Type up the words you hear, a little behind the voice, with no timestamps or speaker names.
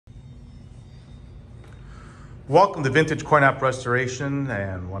Welcome to Vintage Coin Op Restoration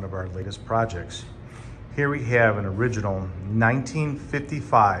and one of our latest projects. Here we have an original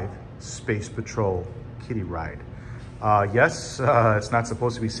 1955 Space Patrol kiddie ride. Yes, it's not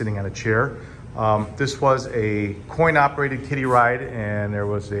supposed to be sitting on a chair. This was a coin-operated kiddie ride, and there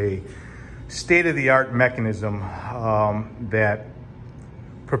was a state-of-the-art mechanism that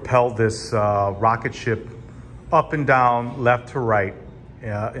propelled this rocket ship up and down, left to right,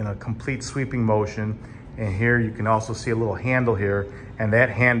 in a complete sweeping motion. And here you can also see a little handle here, and that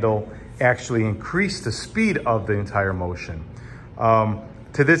handle actually increased the speed of the entire motion. To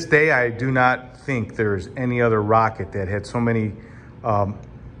this day, I do not think there's any other rocket that had so many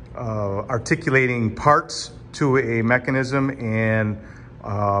articulating parts to a mechanism and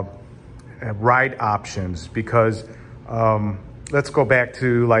ride options, because let's go back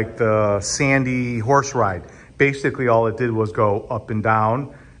to like the Sandy horse ride. Basically, all it did was go up and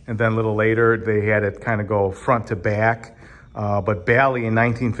down, and then a little later, they had it kind of go front to back. But Bally in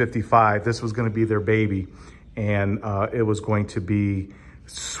 1955, this was going to be their baby, and it was going to be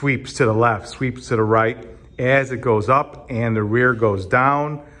sweeps to the left, sweeps to the right as it goes up, and the rear goes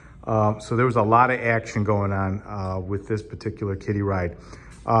down. So there was a lot of action going on with this particular kiddie ride.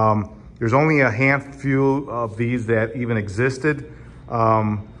 There's only a handful of these that even existed.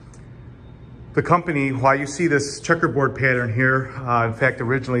 The company, while you see this checkerboard pattern here, in fact,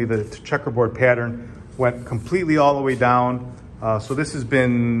 originally the checkerboard pattern went completely all the way down. So this has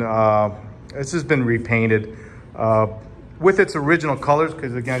been repainted with its original colors,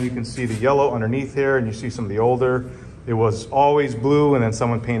 because again, you can see the yellow underneath here, and you see some of the older. It was always blue, and then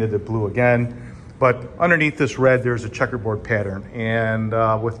someone painted it blue again. But underneath this red, there's a checkerboard pattern. And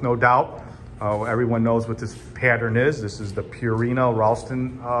with no doubt, everyone knows what this pattern is. This is the Purina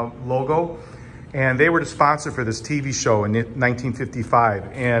Ralston logo. And they were the sponsor for this TV show in 1955.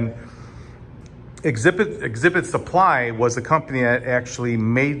 And Exhibit Supply was the company that actually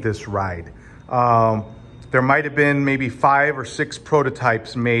made this ride. There might have been maybe 5 or 6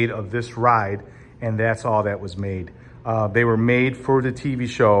 prototypes made of this ride, and that's all that was made. They were made for the TV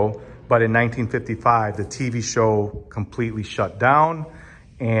show, but in 1955, the TV show completely shut down.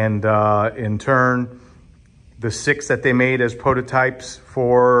 And in turn, the 6 that they made as prototypes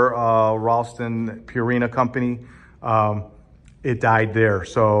for Ralston Purina company, it died there.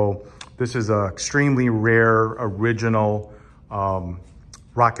 So this is an extremely rare original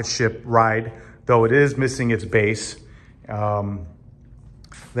rocket ship ride, though it is missing its base.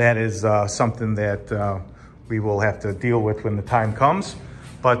 That is something that we will have to deal with when the time comes.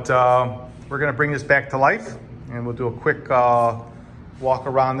 But we're gonna bring this back to life, and we'll do a quick walk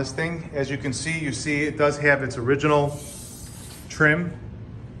around this thing. As you see it does have its original trim,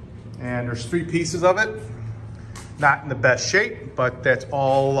 and there's 3 pieces of it. Not in the best shape, but that's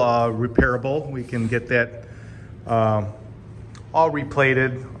all repairable. We can get that all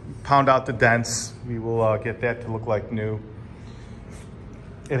replated, pound out the dents. We will get that to look like new.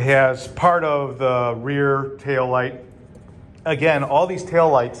 It has part of the rear tail light. Again, all these tail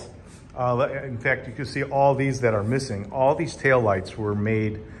lights, in fact, you can see all these that are missing. All these tail lights were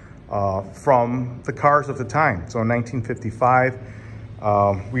made from the cars of the time. So in 1955,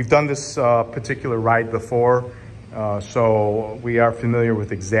 we've done this particular ride before, so we are familiar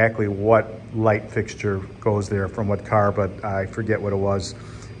with exactly what light fixture goes there from what car, but I forget what it was.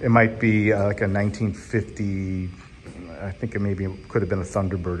 It might be like a 1950, I think it maybe could have been a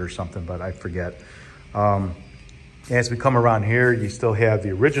Thunderbird or something, but I forget. As we come around here, you still have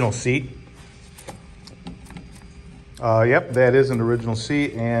the original seat. Yep, that is an original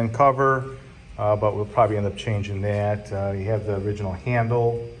seat and cover, but we'll probably end up changing that. You have the original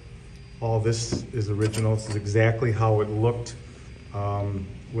handle. All this is original. This is exactly how it looked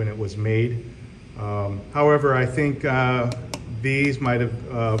when it was made. However, I think these might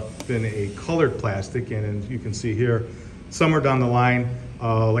have been a colored plastic, and you can see here, somewhere down the line,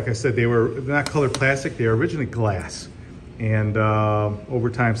 like I said, they're not colored plastic, they were originally glass. And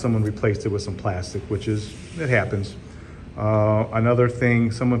over time, someone replaced it with some plastic, it happens. Another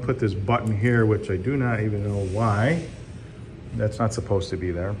thing, someone put this button here, which I do not even know why. That's not supposed to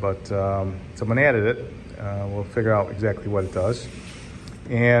be there, but someone added it. We'll figure out exactly what it does.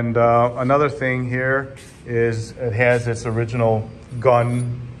 And another thing here is it has its original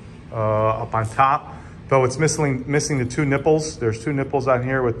gun up on top, though it's missing the 2 nipples. There's 2 nipples on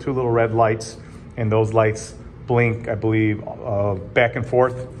here with 2 little red lights, and those lights blink, I believe, back and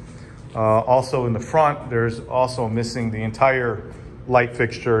forth. Also in the front, there's also missing the entire light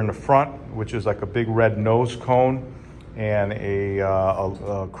fixture in the front, which is like a big red nose cone and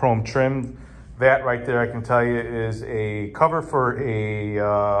a chrome trim. That right there, I can tell you, is a cover for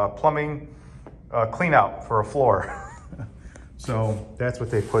a plumbing clean out for a floor. So that's what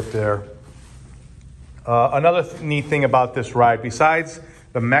they put there. Another neat thing about this ride, besides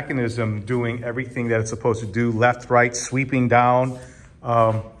the mechanism doing everything that it's supposed to do, left, right, sweeping down,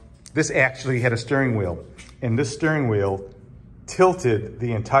 this actually had a steering wheel. And this steering wheel tilted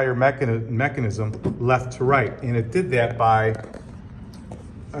the entire mechanism left to right. And it did that by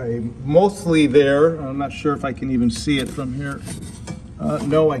mostly there. I'm not sure if I can even see it from here.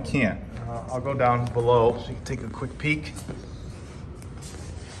 No, I can't. I'll go down below so you can take a quick peek.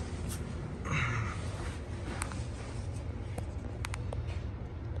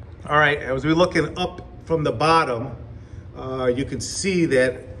 All right, as we're looking up from the bottom, you can see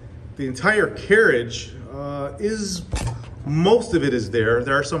that the entire carriage most of it is there.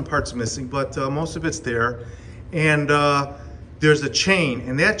 There are some parts missing, but most of it's there. And there's a chain,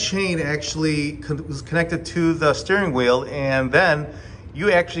 and that chain actually was connected to the steering wheel, and then you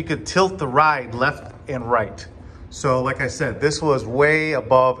actually could tilt the ride left and right. So like I said, this was way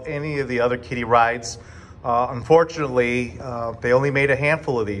above any of the other Kiddie rides. Unfortunately, they only made a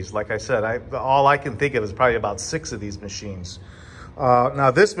handful of these. Like I said, all I can think of is probably about 6 of these machines.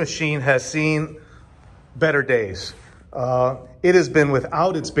 Now this machine has seen better days. It has been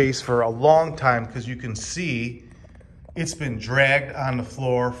without its base for a long time, because you can see it's been dragged on the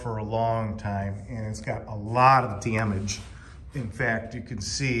floor for a long time, and it's got a lot of damage. In fact, you can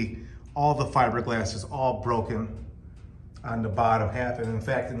see all the fiberglass is all broken on the bottom half. And in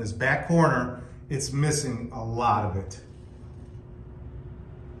fact, in this back corner, it's missing a lot of it.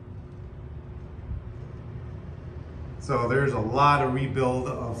 So there's a lot of rebuild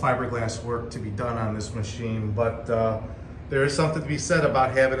of fiberglass work to be done on this machine, but there is something to be said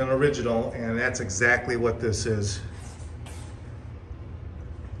about having an original, and that's exactly what this is.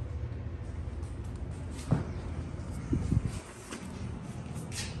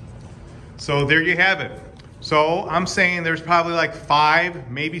 So there you have it. So I'm saying there's probably like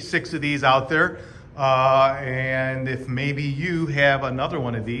 5, maybe 6 of these out there. And if maybe you have another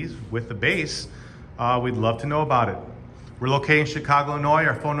one of these with the base, we'd love to know about it. We're located in Chicago, Illinois.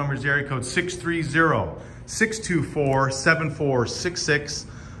 Our phone number is area code 630-624-7466.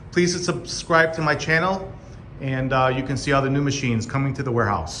 Please subscribe to my channel, and you can see all the new machines coming to the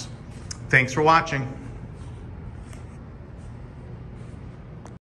warehouse. Thanks for watching.